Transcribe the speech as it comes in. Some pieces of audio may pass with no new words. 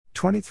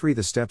23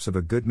 The steps of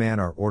a good man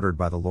are ordered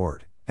by the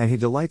Lord, and he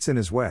delights in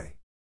his way.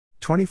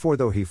 24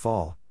 Though he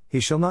fall, he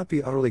shall not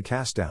be utterly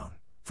cast down,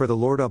 for the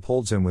Lord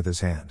upholds him with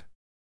his hand.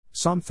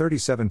 Psalm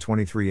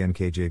 37:23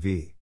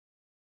 NKJV.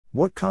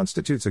 What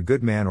constitutes a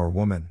good man or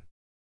woman?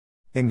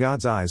 In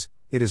God's eyes,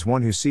 it is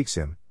one who seeks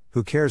him,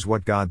 who cares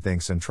what God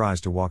thinks and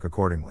tries to walk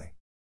accordingly.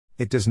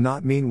 It does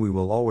not mean we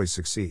will always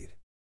succeed.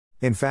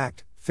 In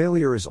fact,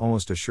 failure is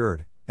almost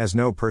assured, as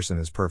no person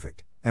is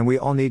perfect, and we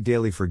all need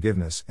daily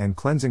forgiveness and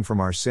cleansing from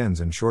our sins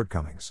and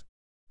shortcomings.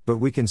 But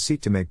we can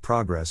seek to make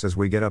progress as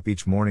we get up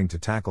each morning to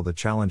tackle the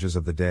challenges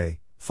of the day,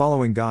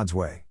 following God's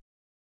way.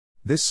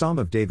 This Psalm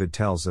of David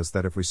tells us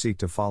that if we seek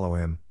to follow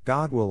him,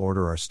 God will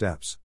order our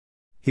steps.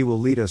 He will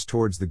lead us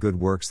towards the good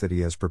works that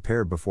he has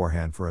prepared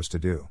beforehand for us to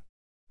do.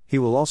 He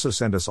will also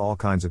send us all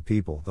kinds of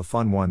people, the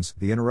fun ones,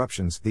 the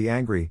interruptions, the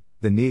angry,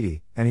 the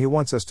needy, and he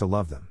wants us to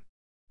love them.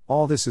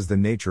 All this is the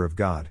nature of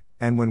God,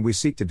 and when we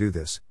seek to do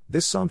this,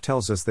 this psalm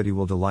tells us that he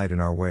will delight in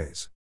our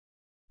ways.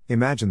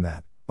 Imagine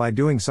that, by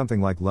doing something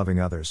like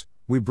loving others,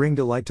 we bring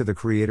delight to the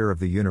Creator of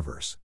the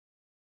universe.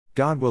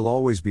 God will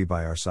always be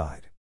by our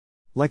side.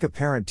 Like a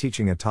parent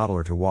teaching a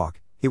toddler to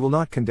walk, he will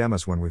not condemn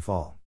us when we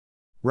fall.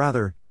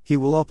 Rather, he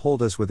will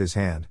uphold us with his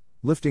hand,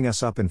 lifting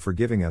us up and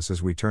forgiving us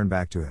as we turn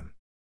back to him.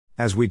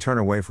 As we turn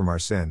away from our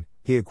sin,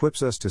 he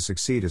equips us to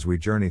succeed as we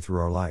journey through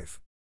our life.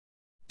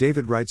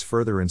 David writes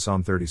further in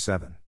Psalm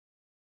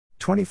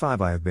 37:25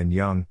 I have been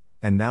young,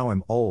 and now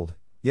am old,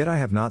 yet I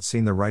have not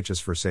seen the righteous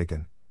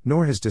forsaken,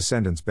 nor his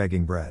descendants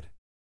begging bread.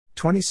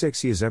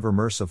 26 He is ever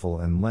merciful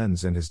and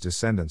lends, and his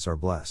descendants are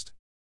blessed.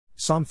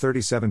 Psalm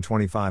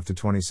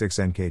 37:25-26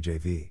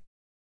 NKJV.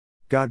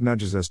 God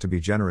nudges us to be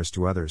generous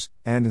to others,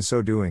 and in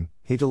so doing,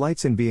 he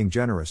delights in being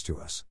generous to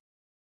us.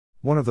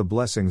 One of the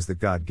blessings that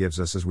God gives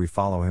us as we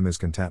follow him is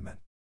contentment.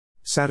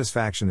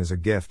 Satisfaction is a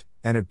gift,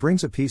 and it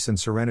brings a peace and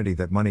serenity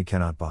that money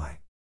cannot buy.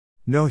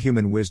 No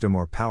human wisdom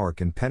or power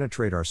can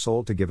penetrate our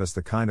soul to give us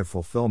the kind of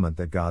fulfillment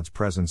that God's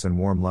presence and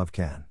warm love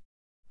can.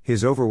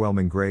 His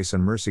overwhelming grace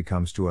and mercy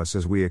comes to us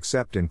as we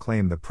accept and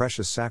claim the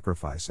precious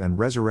sacrifice and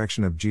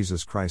resurrection of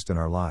Jesus Christ in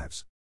our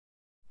lives.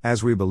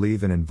 As we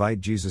believe and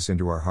invite Jesus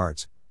into our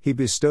hearts, he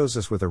bestows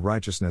us with a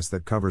righteousness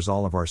that covers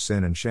all of our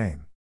sin and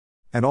shame.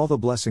 And all the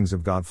blessings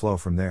of God flow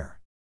from there.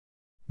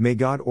 May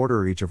God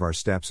order each of our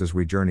steps as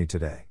we journey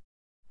today.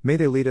 May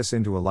they lead us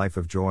into a life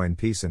of joy and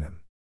peace in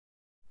him.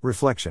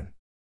 Reflection.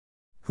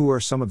 Who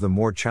are some of the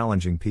more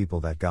challenging people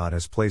that God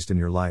has placed in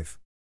your life?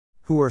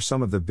 Who are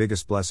some of the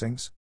biggest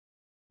blessings?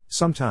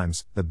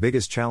 Sometimes, the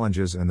biggest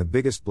challenges and the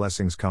biggest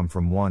blessings come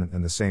from one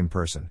and the same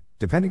person,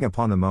 depending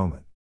upon the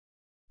moment.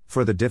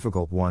 For the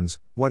difficult ones,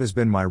 what has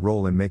been my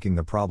role in making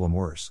the problem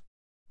worse?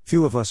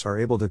 Few of us are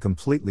able to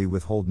completely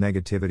withhold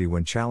negativity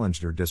when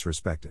challenged or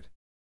disrespected.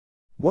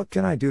 What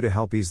can I do to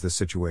help ease the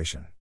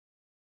situation?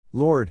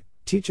 Lord,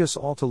 teach us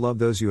all to love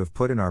those you have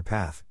put in our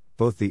path,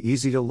 both the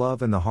easy to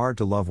love and the hard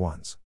to love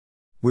ones.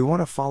 We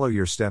want to follow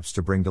your steps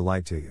to bring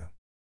delight to you.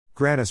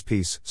 Grant us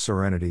peace,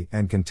 serenity,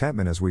 and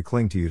contentment as we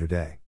cling to you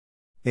today.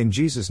 In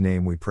Jesus'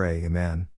 name we pray, Amen.